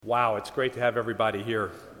Wow, it's great to have everybody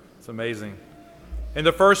here. It's amazing. In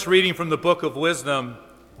the first reading from the book of Wisdom,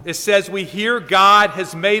 it says, "We hear God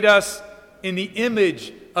has made us in the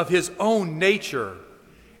image of his own nature."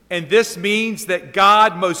 And this means that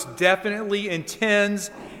God most definitely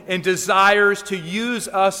intends and desires to use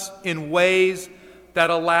us in ways that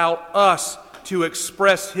allow us to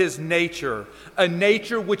express his nature, a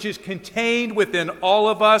nature which is contained within all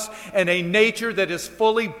of us, and a nature that is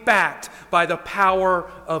fully backed by the power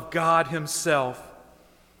of God himself.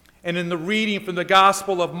 And in the reading from the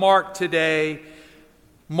Gospel of Mark today,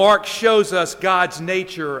 Mark shows us God's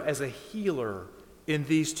nature as a healer in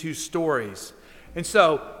these two stories. And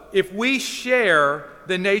so, if we share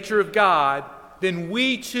the nature of God, then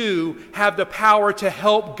we too have the power to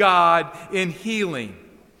help God in healing.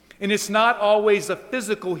 And it's not always a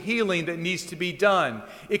physical healing that needs to be done.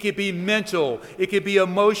 It could be mental, it could be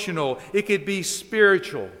emotional, it could be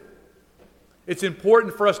spiritual. It's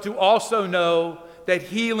important for us to also know that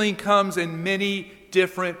healing comes in many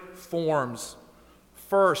different forms.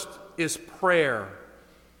 First is prayer.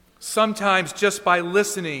 Sometimes just by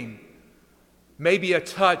listening, maybe a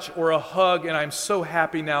touch or a hug, and I'm so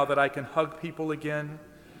happy now that I can hug people again.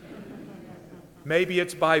 Maybe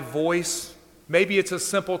it's by voice. Maybe it's a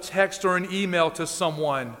simple text or an email to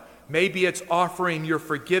someone. Maybe it's offering your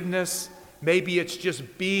forgiveness. Maybe it's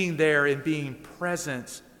just being there and being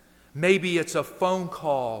present. Maybe it's a phone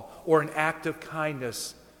call or an act of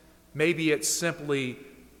kindness. Maybe it's simply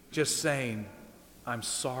just saying, "I'm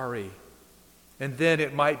sorry." And then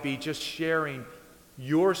it might be just sharing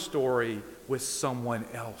your story with someone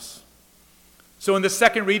else. So in the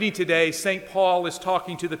second reading today, St. Paul is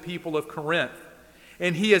talking to the people of Corinth.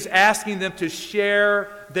 And he is asking them to share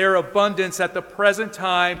their abundance at the present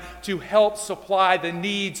time to help supply the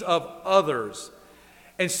needs of others.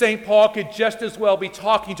 And St. Paul could just as well be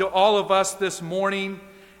talking to all of us this morning,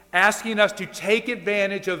 asking us to take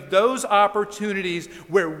advantage of those opportunities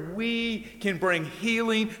where we can bring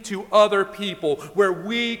healing to other people, where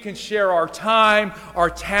we can share our time, our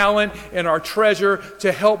talent, and our treasure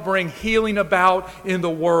to help bring healing about in the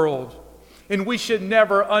world. And we should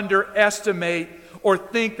never underestimate or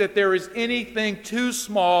think that there is anything too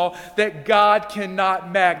small that God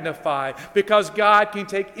cannot magnify, because God can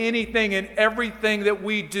take anything and everything that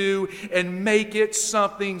we do and make it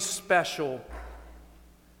something special.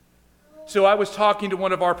 So I was talking to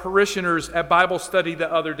one of our parishioners at Bible study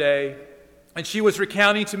the other day, and she was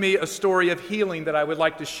recounting to me a story of healing that I would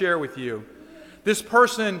like to share with you. This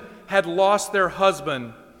person had lost their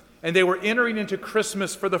husband, and they were entering into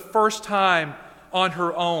Christmas for the first time on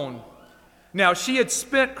her own. Now, she had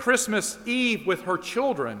spent Christmas Eve with her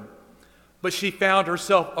children, but she found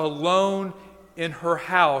herself alone in her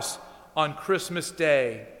house on Christmas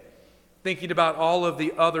Day, thinking about all of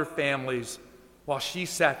the other families while she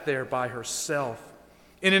sat there by herself.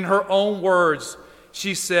 And in her own words,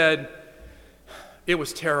 she said, "It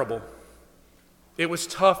was terrible. It was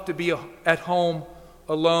tough to be at home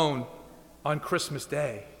alone on Christmas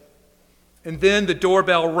Day." And then the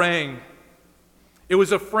doorbell rang. It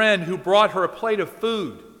was a friend who brought her a plate of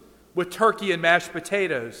food with turkey and mashed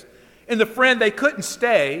potatoes. And the friend, they couldn't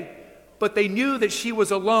stay, but they knew that she was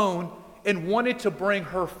alone and wanted to bring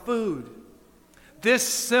her food. This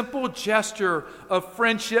simple gesture of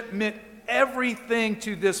friendship meant everything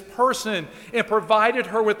to this person and provided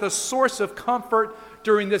her with a source of comfort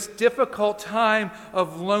during this difficult time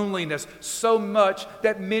of loneliness, so much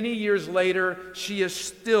that many years later she is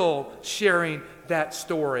still sharing that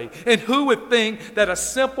story. And who would think that a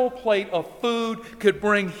simple plate of food could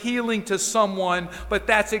bring healing to someone? But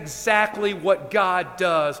that's exactly what God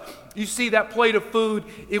does. You see, that plate of food,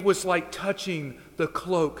 it was like touching the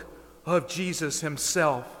cloak of Jesus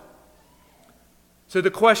himself. So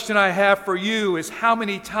the question I have for you is, how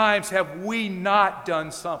many times have we not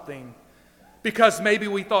done something because maybe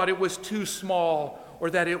we thought it was too small or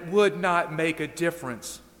that it would not make a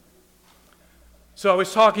difference? So I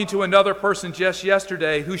was talking to another person just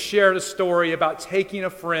yesterday who shared a story about taking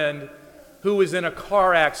a friend who was in a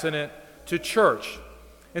car accident to church.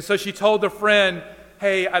 And so she told the friend,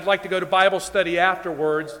 "Hey, I'd like to go to Bible study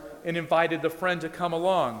afterwards," and invited the friend to come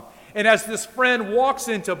along. And as this friend walks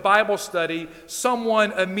into Bible study,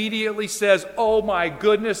 someone immediately says, "Oh my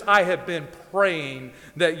goodness, I have been praying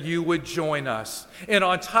that you would join us." And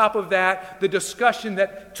on top of that, the discussion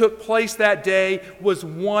that took place that day was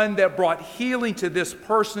one that brought healing to this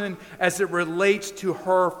person as it relates to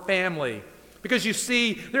her family. Because you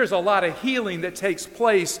see, there's a lot of healing that takes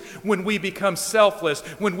place when we become selfless,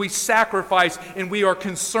 when we sacrifice and we are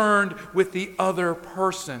concerned with the other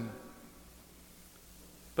person.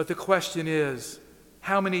 But the question is,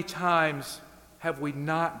 how many times have we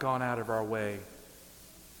not gone out of our way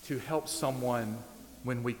to help someone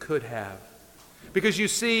when we could have? Because you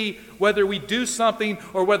see, whether we do something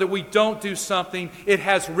or whether we don't do something, it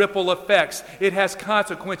has ripple effects. It has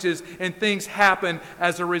consequences, and things happen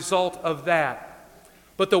as a result of that.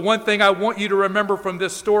 But the one thing I want you to remember from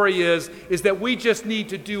this story is that we just need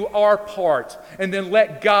to do our part and then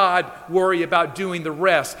let God worry about doing the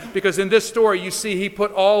rest. Because in this story, you see, he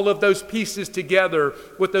put all of those pieces together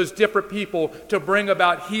with those different people to bring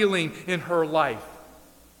about healing in her life.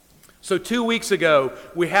 So 2 weeks ago,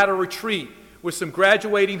 we had a retreat with some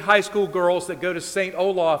graduating high school girls that go to St.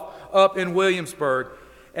 Olaf up in Williamsburg.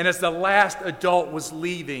 And as the last adult was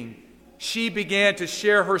leaving, she began to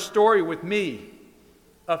share her story with me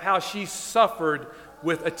of how she suffered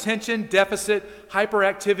with attention deficit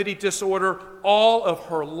hyperactivity disorder all of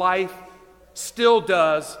her life, still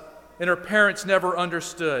does, and her parents never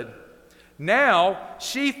understood. Now,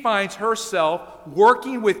 she finds herself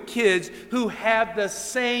working with kids who have the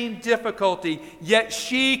same difficulty, yet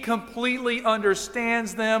she completely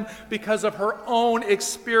understands them because of her own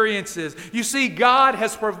experiences. You see, God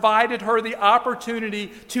has provided her the opportunity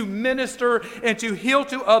to minister and to heal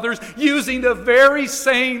to others using the very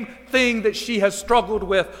same thing that she has struggled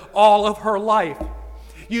with all of her life.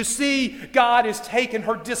 You see, God has taken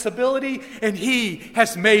her disability and He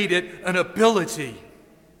has made it an ability.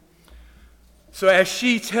 So as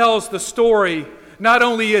she tells the story, not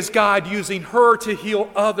only is God using her to heal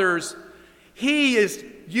others, He is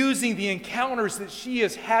using the encounters that she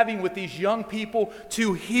is having with these young people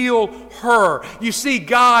to heal her. You see,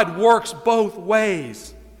 God works both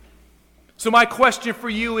ways. So my question for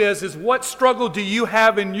you is what struggle do you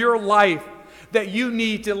have in your life that you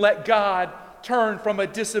need to let God turn from a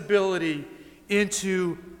disability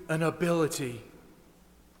into an ability?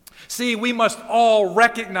 See, we must all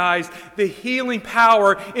recognize the healing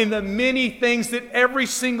power in the many things that every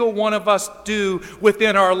single one of us do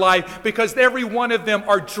within our life, because every one of them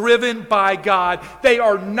are driven by God. They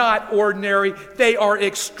are not ordinary. They are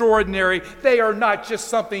extraordinary. They are not just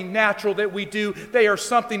something natural that we do. They are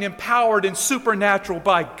something empowered and supernatural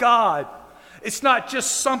by God. It's not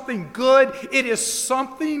just something good. It is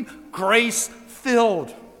something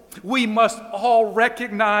grace-filled. We must all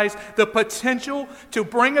recognize the potential to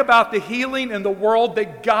bring about the healing in the world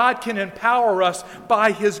that God can empower us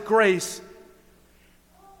by His grace.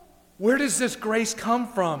 Where does this grace come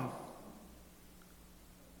from?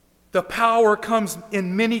 The power comes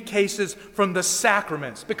in many cases from the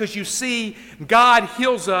sacraments, because you see, God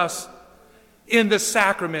heals us in the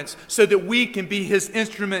sacraments so that we can be His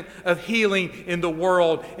instrument of healing in the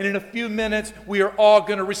world. And in a few minutes, we are all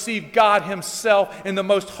going to receive God Himself in the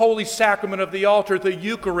most holy sacrament of the altar, the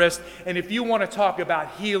Eucharist. And if you want to talk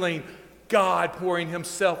about healing, God pouring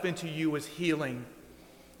Himself into you is healing.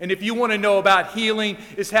 And if you want to know about healing,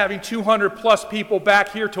 is having 200 plus people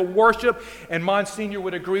back here to worship. And Monsignor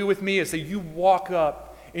would agree with me as that you walk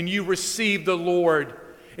up and you receive the Lord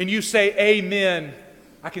and you say, Amen.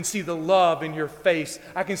 I can see the love in your face.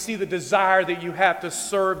 I can see the desire that you have to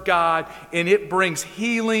serve God, and it brings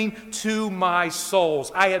healing to my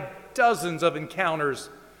souls. I had dozens of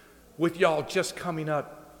encounters with y'all just coming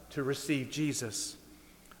up to receive Jesus.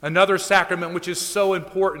 Another sacrament which is so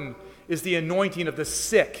important is the anointing of the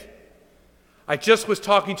sick. I just was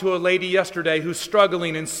talking to a lady yesterday who's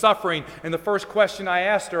struggling and suffering, and the first question I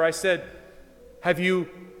asked her, I said, have you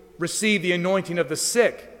received the anointing of the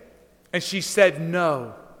sick? And she said,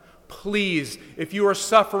 no. Please, if you are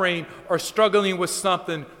suffering or struggling with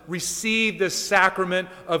something, receive this sacrament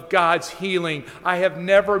of God's healing. I have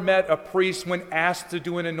never met a priest when asked to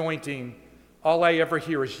do an anointing. All I ever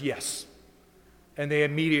hear is yes. And they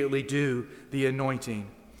immediately do the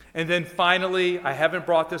anointing. And then finally, I haven't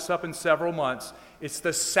brought this up in several months, it's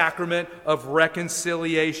the sacrament of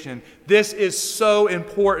reconciliation. This is so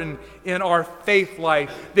important in our faith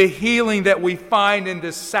life. The healing that we find in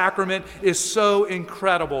this sacrament is so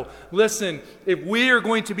incredible. Listen, if we are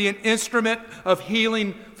going to be an instrument of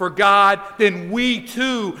healing for God, then we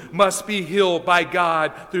too must be healed by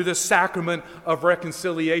God through the sacrament of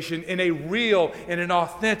reconciliation in a real and an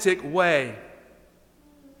authentic way.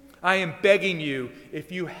 I am begging you,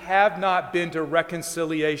 if you have not been to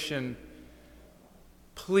reconciliation,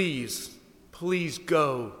 please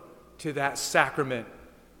go to that sacrament.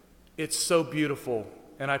 It's so beautiful.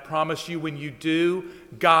 And I promise you, when you do,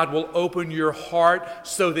 God will open your heart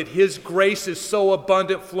so that His grace is so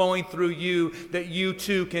abundant flowing through you that you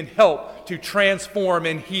too can help to transform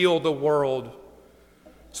and heal the world.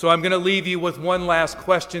 So I'm going to leave you with one last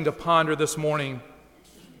question to ponder this morning.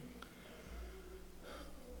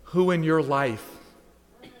 Who in your life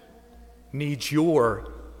needs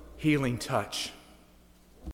your healing touch.